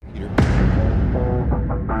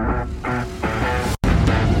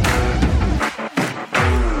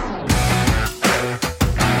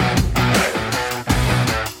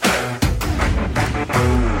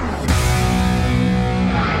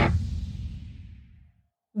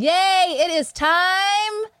Yay, it is time,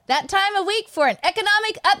 that time of week for an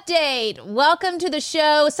economic update. Welcome to the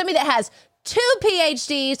show. Somebody that has 2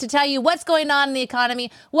 PhDs to tell you what's going on in the economy.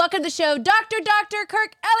 Welcome to the show, Dr.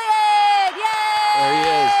 Kirk Elliott. Yay! There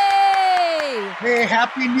he is. Hey,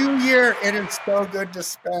 Happy New Year. It is so good to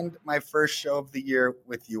spend my first show of the year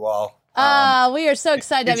with you all. We are so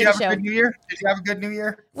excited to have you on the show. Did you have a good New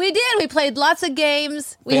Year? We did. We played lots of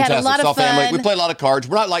games. We Fantastic. had a lot of fun. Family. We played a lot of cards.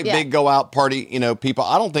 We're not like big go out party, people.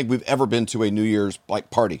 I don't think we've ever been to a New Year's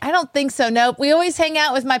party. I don't think so. Nope. We always hang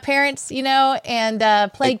out with my parents,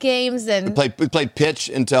 and play games and we played pitch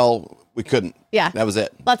until we couldn't. Yeah, that was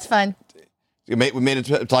it. Lots of fun. We made it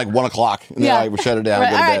to like 1 o'clock, and then we shut it down.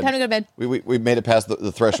 Right. All right, time to go to bed. We made it past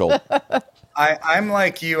the threshold. I'm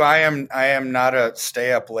like you. I am not a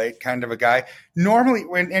stay up late kind of a guy. Normally,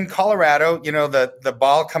 when in Colorado, the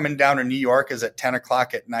ball coming down in New York is at 10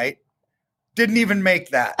 o'clock at night. Didn't even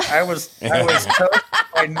make that. I was toast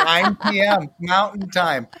by 9 p.m. Mountain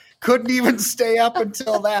Time. Couldn't even stay up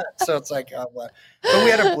until that. So it's like, but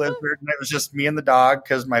we had a blizzard, and it was just me and the dog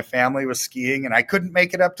because my family was skiing, and I couldn't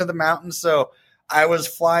make it up to the mountain. So I was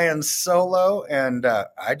flying solo, and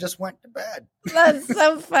I just went to bed. That's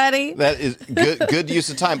so funny. That is good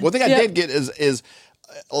use of time. One thing I did get is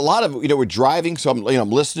a lot of we're driving, so I'm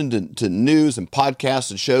listening to news and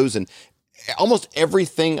podcasts and shows, and almost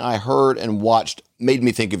everything I heard and watched made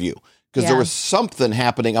me think of you because there was something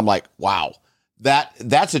happening. I'm like, wow.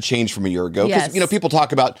 That's a change from a year ago. Because, people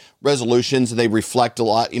talk about resolutions and they reflect a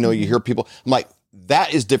lot. You hear people, I'm like,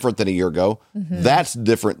 that is different than a year ago. Mm-hmm. That's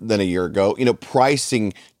different than a year ago.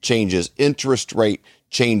 Pricing changes, interest rate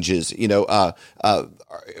changes,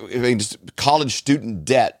 just college student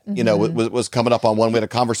debt, was coming up on one. We had a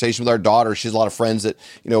conversation with our daughter. She has a lot of friends that,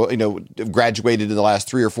 graduated in the last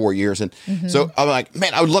 3 or 4 years. And so I'm like,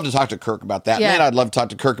 man, I would love to talk to Kirk about that. Yeah. Man, I'd love to talk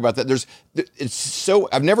to Kirk about that.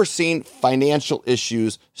 I've never seen financial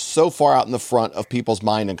issues so far out in the front of people's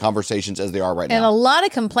mind and conversations as they are right now. And a lot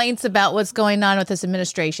of complaints about what's going on with this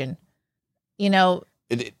administration. People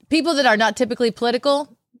that are not typically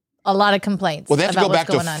political, a lot of complaints. Well, they have to go back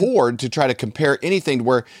to Ford to try to compare anything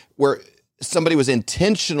where somebody was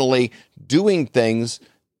intentionally doing things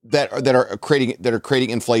that are creating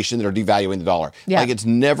inflation, that are devaluing the dollar. Yeah. Like it's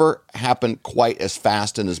never happened quite as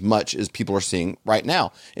fast and as much as people are seeing right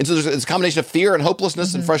now. And so there's a combination of fear and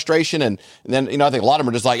hopelessness and frustration. And then, I think a lot of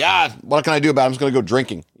them are just like, what can I do about it? I'm just going to go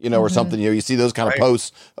drinking, or something. You see those kind of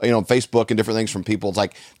posts, on Facebook and different things from people. It's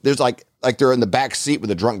like, there's like they're in the back seat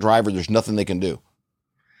with a drunk driver. There's nothing they can do.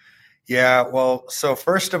 Yeah, well, so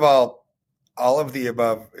first of all of the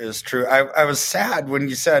above is true. I was sad when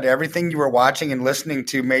you said everything you were watching and listening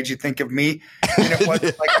to made you think of me, and it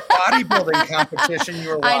wasn't like a bodybuilding competition you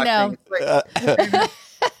were watching. I know.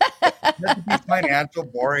 It's financial,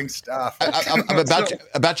 boring stuff. I'm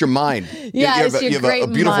about your mind. Yeah, you have a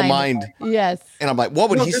beautiful mind. Yes. And I'm like, what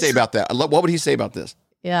would he say about that? What would he say about this?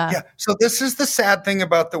 Yeah. So this is the sad thing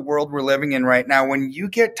about the world we're living in right now. When you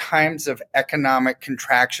get times of economic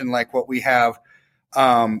contraction like what we have,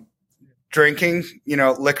 drinking,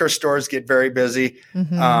 liquor stores get very busy,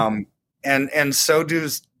 and so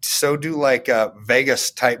do like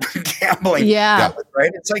Vegas type gambling. Yeah.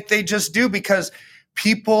 Right. It's like they just do because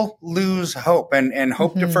people lose hope, and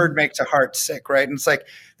hope deferred makes a heart sick. Right. And it's like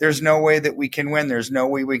there's no way that we can win. There's no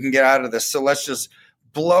way we can get out of this. So let's just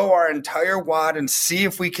blow our entire wad and see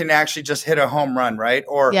if we can actually just hit a home run, right?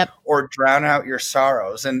 Or drown out your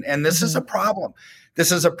sorrows. And this is a problem.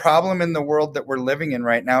 This is a problem in the world that we're living in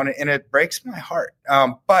right now. And it breaks my heart.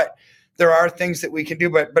 But there are things that we can do.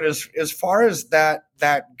 But as far as that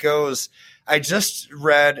goes, I just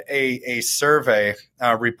read a survey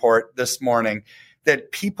report this morning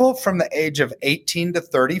that people from the age of 18 to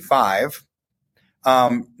 35,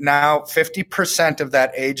 now 50% of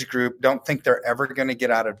that age group don't think they're ever going to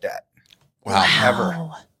get out of debt.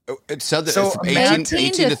 Wow. Ever. It said that so 18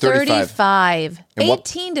 to 35.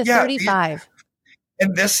 18 to 35.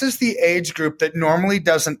 And this is the age group that normally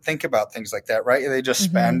doesn't think about things like that, right? They just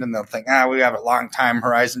spend and they'll think, we have a long time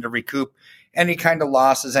horizon to recoup any kind of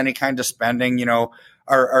losses, any kind of spending,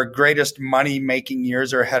 our greatest money making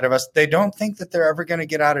years are ahead of us. They don't think that they're ever going to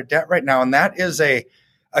get out of debt right now. And that is a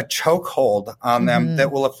chokehold on them that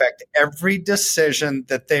will affect every decision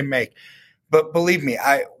that they make. But believe me,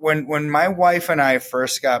 when my wife and I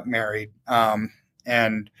first got married,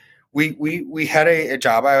 and we had a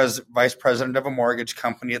job. I was vice president of a mortgage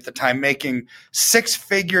company at the time, making 6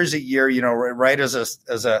 figures a year. Right as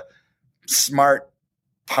a smart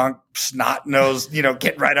punk snot nosed,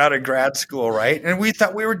 getting right out of grad school, right? And we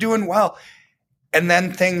thought we were doing well, and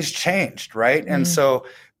then things changed, right? And so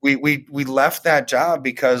we left that job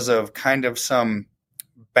because of kind of some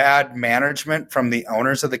bad management from the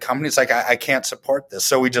owners of the company. It's like, I can't support this.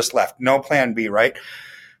 So we just left. No plan B, right?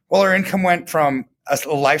 Well, our income went from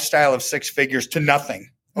a lifestyle of 6 figures to nothing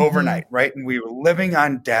overnight, right? And we were living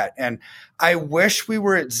on debt. And I wish we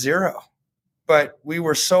were at zero, but we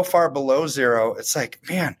were so far below zero. It's like,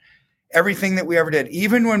 man, everything that we ever did,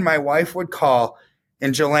 even when my wife would call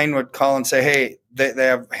and Jolene would call and say, hey, they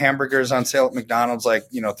have hamburgers on sale at McDonald's, like,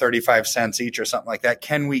 35 cents each or something like that.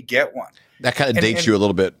 Can we get one? That kind of dates you a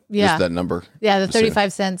little bit. Yeah. Just that number. Yeah, the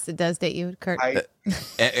 35 cents, it does date you, Kurt. I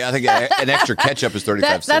think an extra ketchup is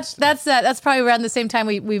 35 cents. That's probably around the same time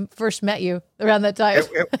we first met you, around that time.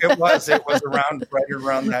 It was right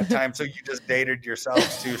around that time. So you just dated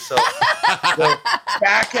yourselves too. So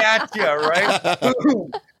back at you,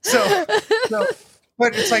 right? So,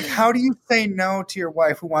 but it's like, how do you say no to your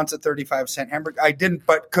wife who wants a 35-cent hamburger? I didn't,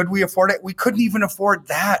 but could we afford it? We couldn't even afford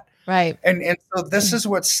that. Right. And so this is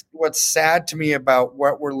what's sad to me about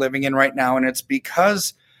what we're living in right now. And it's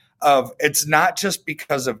because it's not just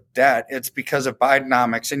because of debt, it's because of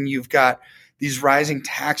Bidenomics. And you've got these rising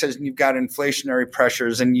taxes, and you've got inflationary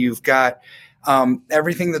pressures, and you've got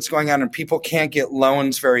everything that's going on, and people can't get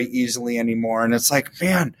loans very easily anymore. And it's like,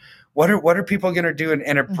 man, what are people going to do?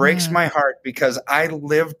 And it breaks my heart because I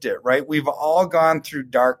lived it, right? We've all gone through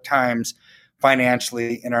dark times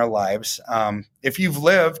financially in our lives. If you've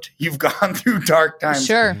lived, you've gone through dark times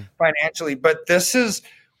financially. But this is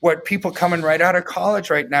what people coming right out of college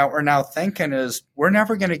right now are now thinking is, we're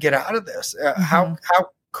never going to get out of this. How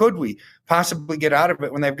could we possibly get out of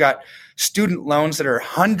it when they've got student loans that are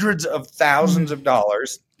hundreds of thousands of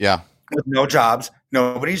dollars with no jobs,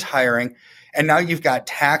 nobody's hiring. And now you've got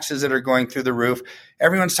taxes that are going through the roof.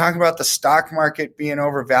 Everyone's talking about the stock market being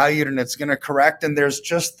overvalued and it's going to correct. And there's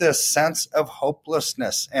just this sense of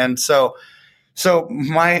hopelessness. And so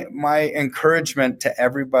my encouragement to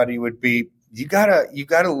everybody would be, you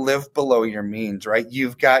gotta live below your means, right?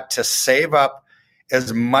 You've got to save up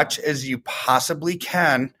as much as you possibly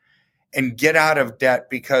can and get out of debt,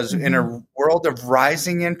 because in a world of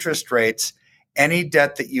rising interest rates, any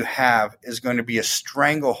debt that you have is going to be a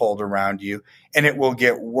stranglehold around you, and it will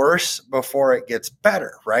get worse before it gets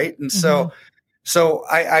better, right? And so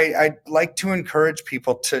I'd like to encourage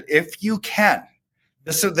people to, if you can,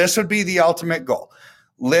 this would be the ultimate goal.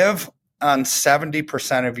 Live on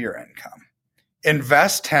 70% of your income.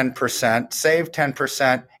 Invest 10%, save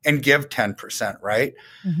 10%, and give 10%, right?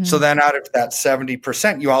 So then out of that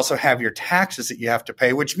 70%, you also have your taxes that you have to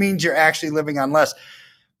pay, which means you're actually living on less.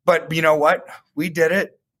 But you know what? We did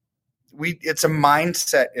it. It's a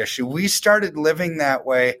mindset issue. We started living that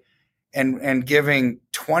way and giving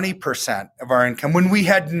 20% of our income when we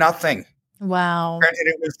had nothing. Wow. And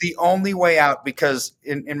it was the only way out, because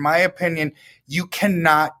in my opinion, you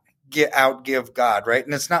cannot outgive God, right?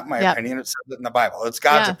 And it's not my opinion. It's in the Bible. It's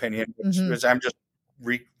God's opinion, which I'm just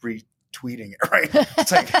retweeting it, right?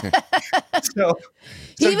 It's like, so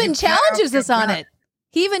he even challenges us on it.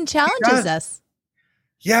 He even challenges us.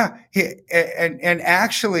 Yeah. And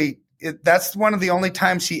actually, that's one of the only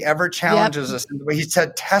times he ever challenges us. He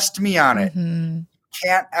said, test me on it. You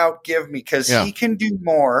can't outgive me, because he can do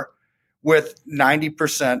more with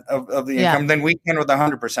 90% of the income than we can with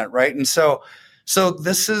 100%, right? And so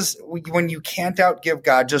this is when you can't outgive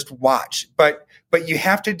God, just watch. But you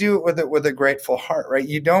have to do it with a grateful heart, right?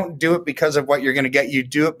 You don't do it because of what you're going to get. You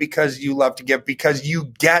do it because you love to give, because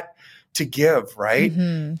you get to give, right?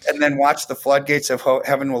 And then watch the floodgates of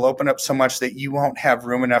heaven will open up so much that you won't have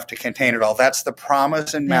room enough to contain it all. That's the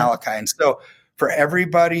promise in Malachi. And so for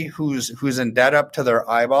everybody who's in debt up to their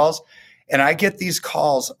eyeballs, and I get these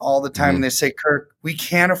calls all the time, and they say, Kirk, we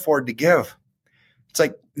can't afford to give. It's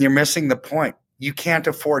like, you're missing the point. You can't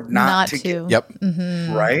afford not to give. Yep.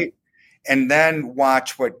 Right? And then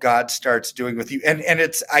watch what God starts doing with you. And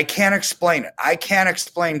it's, I can't explain it. I can't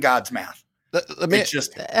explain God's math. It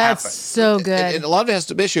just that's happens. so good. And a lot of it has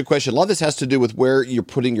to ask you a question. A lot of this has to do with where you're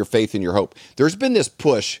putting your faith and your hope. There's been this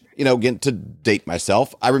push, again, to date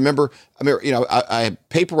myself. I remember, I had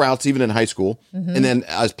paper routes even in high school, and then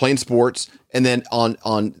I was playing sports, and then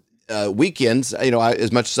on weekends,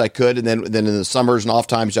 as much as I could, and then in the summers and off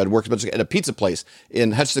times, I'd work at a pizza place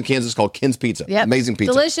in Hutchinson, Kansas called Ken's Pizza. Yep. Amazing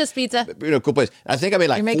pizza, delicious pizza. Cool place. I think I made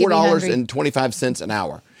like $4.25 an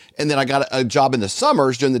hour. And then I got a job in the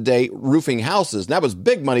summers during the day roofing houses. And that was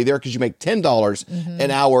big money there, because you make $10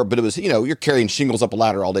 an hour, but it was, you're carrying shingles up a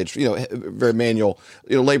ladder all day. It's, very manual,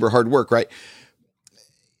 labor, hard work, right?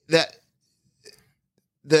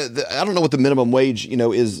 I don't know what the minimum wage,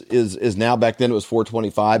 is now. Back then it was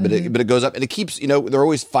 $4.25, but it goes up and it keeps, they're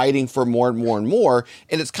always fighting for more and more and more.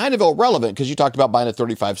 And it's kind of irrelevant because you talked about buying a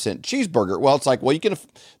 35-cent cheeseburger. Well, it's like, well, you get a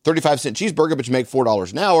 35-cent cheeseburger, but you make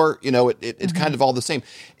 $4 an hour. It's kind of all the same.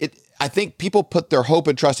 I think people put their hope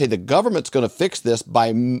and trust, hey, the government's going to fix this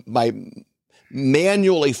by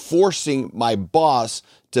manually forcing my boss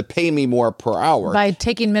to pay me more per hour. By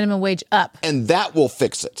taking minimum wage up. And that will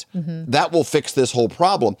fix it. That will fix this whole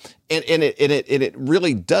problem. And it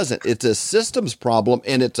really doesn't. It's a systems problem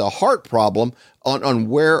and it's a heart problem on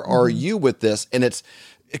where are you with this? And it's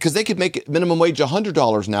because they could make minimum wage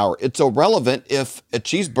 $100 an hour. It's irrelevant if a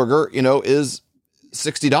cheeseburger, is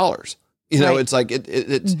 $60. Right. It's like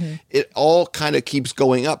it all kind of keeps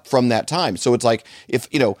going up from that time. So it's like if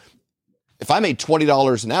I made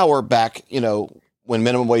 $20 an hour back, when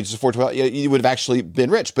minimum wage is $4.12, you would have actually been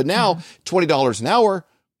rich. But now $20 an hour,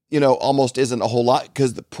 almost isn't a whole lot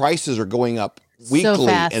because the prices are going up weekly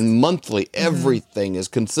and monthly. Everything is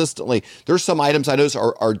consistently. There's some items I notice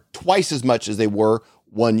are twice as much as they were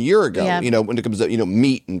 1 year ago. When it comes to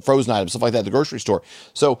meat and frozen items, stuff like that at the grocery store.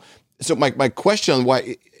 So my question on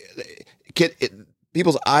why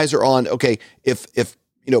people's eyes are on, okay, if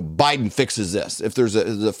Biden fixes this, if there's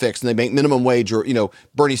a fix and they make minimum wage, or,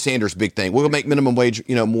 Bernie Sanders' big thing, we'll make minimum wage,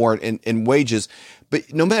 more in wages.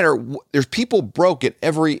 But no matter, there's people broke at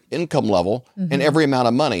every income level and every amount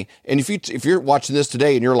of money. And if you're watching this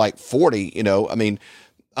today and you're like 40,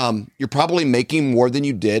 you're probably making more than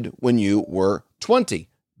you did when you were 20.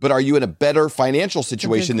 But are you in a better financial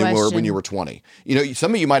situation than you were when you were 20?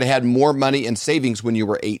 Some of you might have had more money in savings when you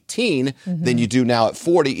were 18 than you do now at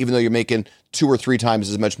 40, even though you're making 2 or 3 times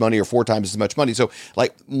as much money or 4 times as much money. So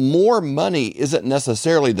like more money isn't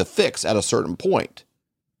necessarily the fix at a certain point.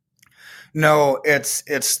 No,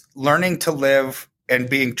 it's learning to live and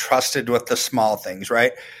being trusted with the small things,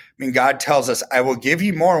 right? I mean, God tells us, I will give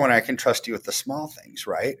you more when I can trust you with the small things,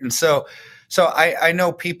 right? And so I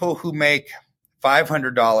know people who make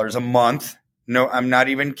 $500 a month. No, I'm not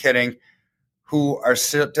even kidding, who are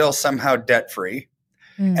still somehow debt free.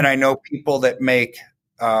 And I know people that make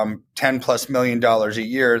 $10+ million a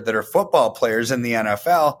year that are football players in the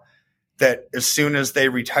NFL that as soon as they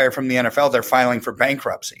retire from the NFL, they're filing for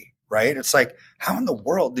bankruptcy, right? It's like, how in the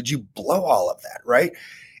world did you blow all of that, right?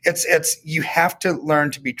 It's you have to learn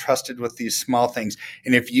to be trusted with these small things.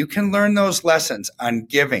 And if you can learn those lessons on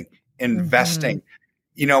giving, investing,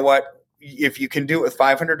 you know what? If you can do it with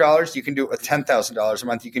 $500, you can do it with $10,000 a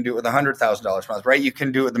month. You can do it with $100,000 a month, right? You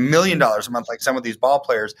can do it with $1 million a month, like some of these ball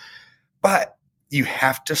players. But you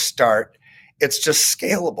have to start. It's just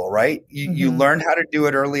scalable, right? You learn how to do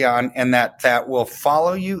it early on, and that will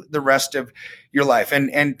follow you the rest of your life.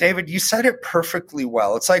 And David, you said it perfectly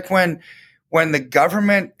well. It's like when the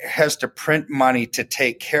government has to print money to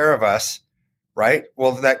take care of us, right?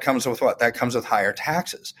 Well, that comes with what? That comes with higher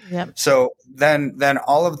taxes. Yep. So then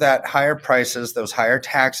all of that higher prices, those higher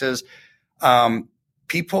taxes,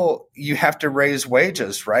 you have to raise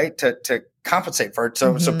wages, right? To compensate for it.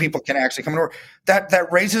 So people can actually come to work. That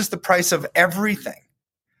raises the price of everything.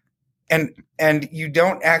 And you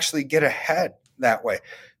don't actually get ahead that way.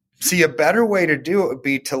 See, a better way to do it would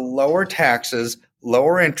be to lower taxes,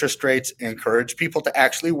 lower interest rates, encourage people to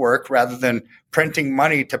actually work rather than printing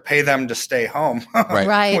money to pay them to stay home,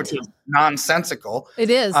 right? Which is nonsensical.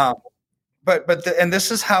 It is. And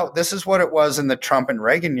this is what it was in the Trump and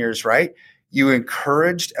Reagan years, right? You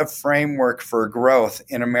encouraged a framework for growth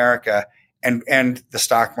in America, and the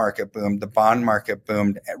stock market boomed, the bond market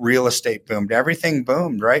boomed, real estate boomed, everything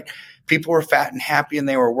boomed, right? People were fat and happy and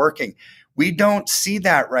they were working. We don't see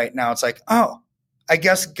that right now. It's like, oh, I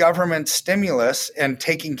guess government stimulus and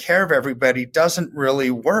taking care of everybody doesn't really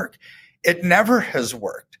work. It never has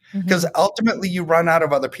worked because ultimately you run out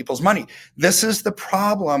of other people's money. This is the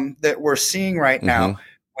problem that we're seeing right now.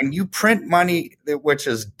 When you print money, which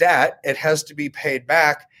is debt, it has to be paid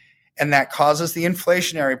back. And that causes the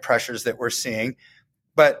inflationary pressures that we're seeing.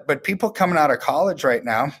 But people coming out of college right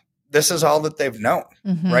now, this is all that they've known,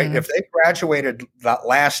 right? If they graduated that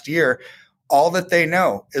last year, all that they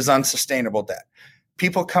know is unsustainable debt.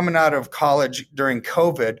 People coming out of college during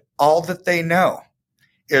COVID, all that they know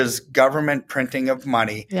is government printing of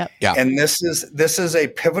money. Yep. Yeah. And this is a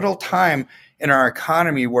pivotal time in our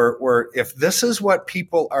economy where if this is what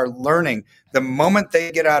people are learning, the moment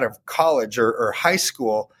they get out of college or high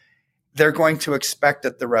school, they're going to expect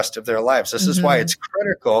it the rest of their lives. This is why it's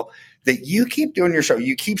critical that you keep doing your show.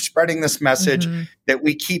 You keep spreading this message, that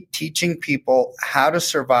we keep teaching people how to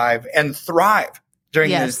survive and thrive during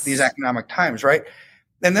these economic times, right?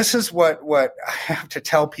 And this is what I have to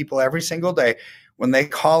tell people every single day when they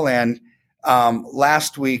call in.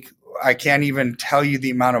 Last week, I can't even tell you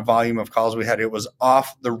the amount of volume of calls we had. It was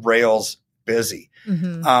off the rails busy.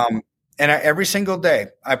 Mm-hmm. Every single day,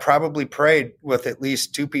 I probably prayed with at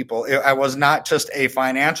least 2 people. I was not just a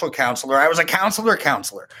financial counselor. I was a counselor.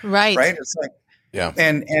 Right. It's like, yeah.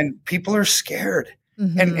 And people are scared.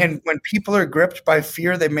 Mm-hmm. And when people are gripped by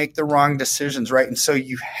fear, they make the wrong decisions. Right. And so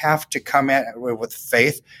you have to come at it with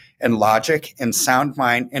faith and logic and sound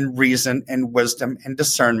mind and reason and wisdom and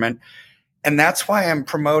discernment. And that's why I'm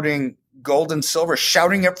promoting gold and silver,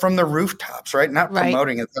 shouting it from the rooftops, right? Not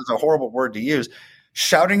promoting it. That's a horrible word to use.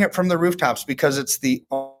 Shouting it from the rooftops, because it's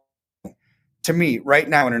to me right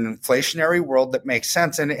now in an inflationary world that makes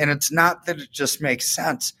sense. And it's not that it just makes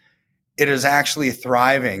sense. It is actually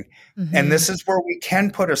thriving. Mm-hmm. And this is where we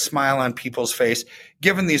can put a smile on people's face,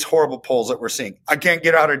 given these horrible polls that we're seeing. I can't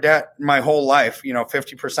get out of debt my whole life.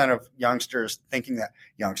 50% of youngsters thinking that.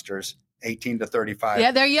 Youngsters, 18 to 35.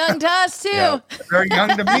 Yeah, they're young to us too. Yeah, they're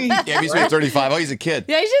young to me. Yeah, he's 35. Oh, he's a kid.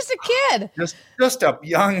 Yeah, he's just a kid. Just a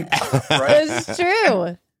young, right? It's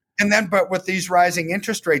true. And then, but with these rising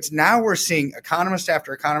interest rates, now we're seeing economist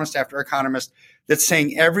after economist after economist that's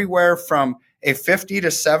saying everywhere from a 50 to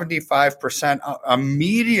 75%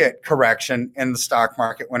 immediate correction in the stock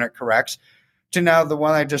market when it corrects, to now the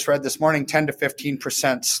one I just read this morning, 10 to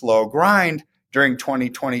 15% slow grind during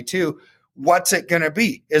 2022. What's it going to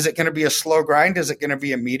be? Is it going to be a slow grind? Is it going to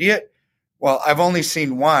be immediate? Well, I've only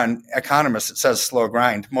seen one economist that says slow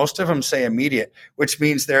grind. Most of them say immediate, which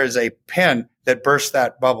means there is a pin that bursts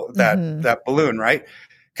that bubble, that balloon, right?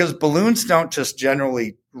 Because balloons don't just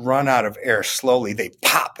generally run out of air slowly. They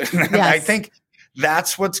pop. Yes. I think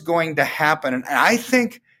that's what's going to happen. And I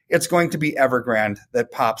think it's going to be Evergrande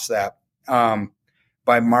that pops that.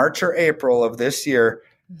 By March or April of this year,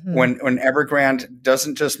 when Evergrande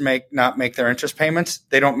doesn't just not make their interest payments,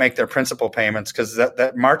 they don't make their principal payments, because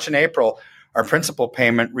that March and April are principal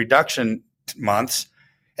payment reduction months.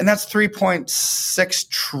 And that's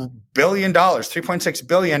 $3.6 billion, $3.6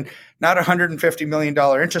 billion, not $150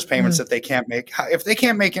 million interest payments that they can't make. If they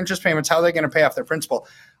can't make interest payments, how are they going to pay off their principal?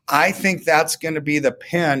 I think that's going to be the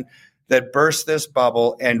pin that bursts this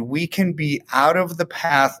bubble, and we can be out of the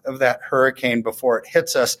path of that hurricane before it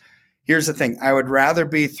hits us. Here's the thing. I would rather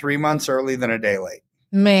be 3 months early than a day late.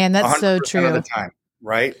 Man, that's so true. Of the time,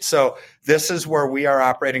 right? So this is where we are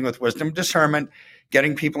operating with wisdom, discernment,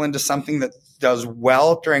 getting people into something that does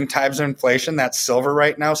well during times of inflation. That's silver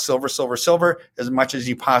right now. Silver, as much as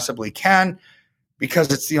you possibly can,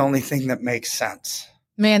 because it's the only thing that makes sense.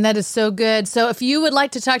 Man, that is so good. So if you would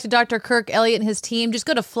like to talk to Dr. Kirk Elliott and his team, just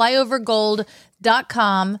go to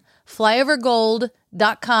flyovergold.com,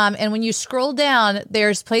 flyovergold.com. And when you scroll down,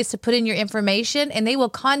 there's a place to put in your information, and they will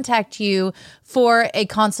contact you for a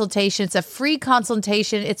consultation. It's a free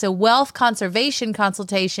consultation. It's a wealth conservation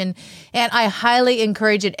consultation. And I highly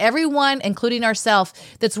encourage it. Everyone, including ourselves,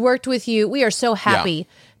 that's worked with you, we are so happy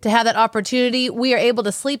to have that opportunity. We are able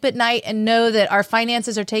to sleep at night and know that our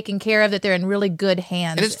finances are taken care of, that they're in really good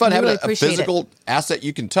hands. And it's fun having a physical asset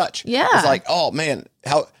you can touch. Yeah. It's like, oh man,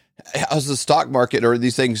 how's the stock market or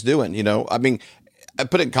these things doing? I mean, I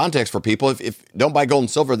put it in context for people. If don't buy gold and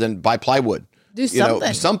silver, then buy plywood. Do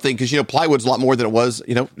something. Something, because plywood's a lot more than it was,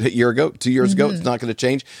 a year ago, 2 years ago. It's not going to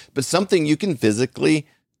change, but something you can physically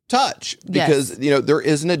touch, because there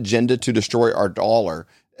is an agenda to destroy our dollar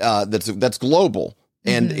that's global.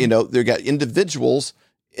 And, they've got individuals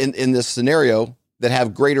in this scenario that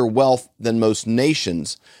have greater wealth than most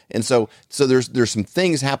nations. And so there's some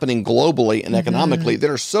things happening globally and economically that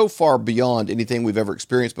are so far beyond anything we've ever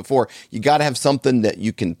experienced before. You got to have something that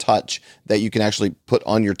you can touch, that you can actually put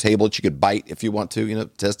on your table, that you could bite if you want to,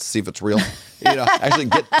 test to see if it's real. Actually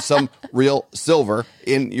get some real silver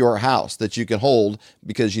in your house that you can hold,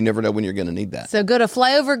 because you never know when you're going to need that. So go to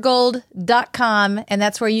flyovergold.com, and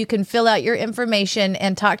that's where you can fill out your information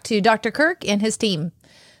and talk to Dr. Kirk and his team.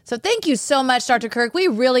 So thank you so much, Dr. Kirk. We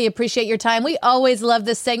really appreciate your time. We always love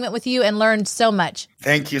this segment with you and learned so much.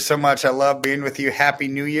 Thank you so much. I love being with you. Happy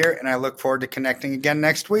New Year, and I look forward to connecting again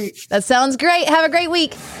next week. That sounds great. Have a great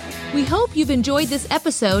week. We hope you've enjoyed this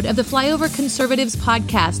episode of the Flyover Conservatives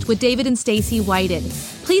podcast with David and Stacy Whited.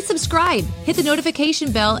 Please subscribe, hit the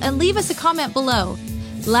notification bell, and leave us a comment below.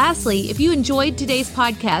 Lastly, if you enjoyed today's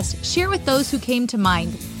podcast, share with those who came to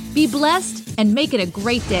mind. Be blessed and make it a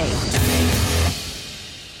great day.